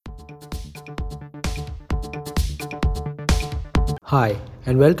Hi,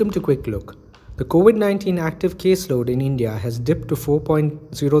 and welcome to Quick Look. The COVID 19 active caseload in India has dipped to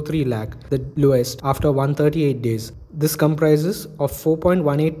 4.03 lakh, the lowest after 138 days. This comprises of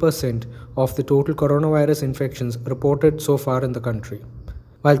 4.18% of the total coronavirus infections reported so far in the country.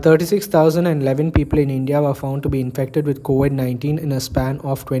 While 36,011 people in India were found to be infected with COVID 19 in a span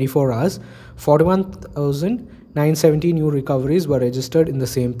of 24 hours, 41,970 new recoveries were registered in the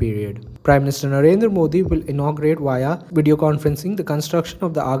same period. Prime Minister Narendra Modi will inaugurate via video conferencing the construction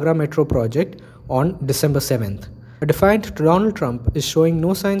of the Agra Metro project on December 7th. A defiant Donald Trump is showing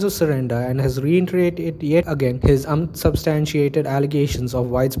no signs of surrender and has reiterated yet again his unsubstantiated allegations of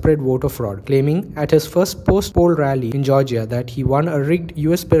widespread voter fraud, claiming at his first post-poll rally in Georgia that he won a rigged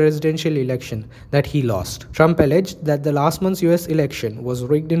US presidential election that he lost. Trump alleged that the last month's US election was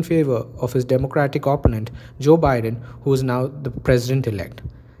rigged in favor of his Democratic opponent, Joe Biden, who is now the president-elect.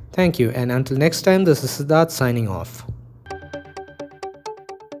 Thank you, and until next time, this is Siddharth signing off.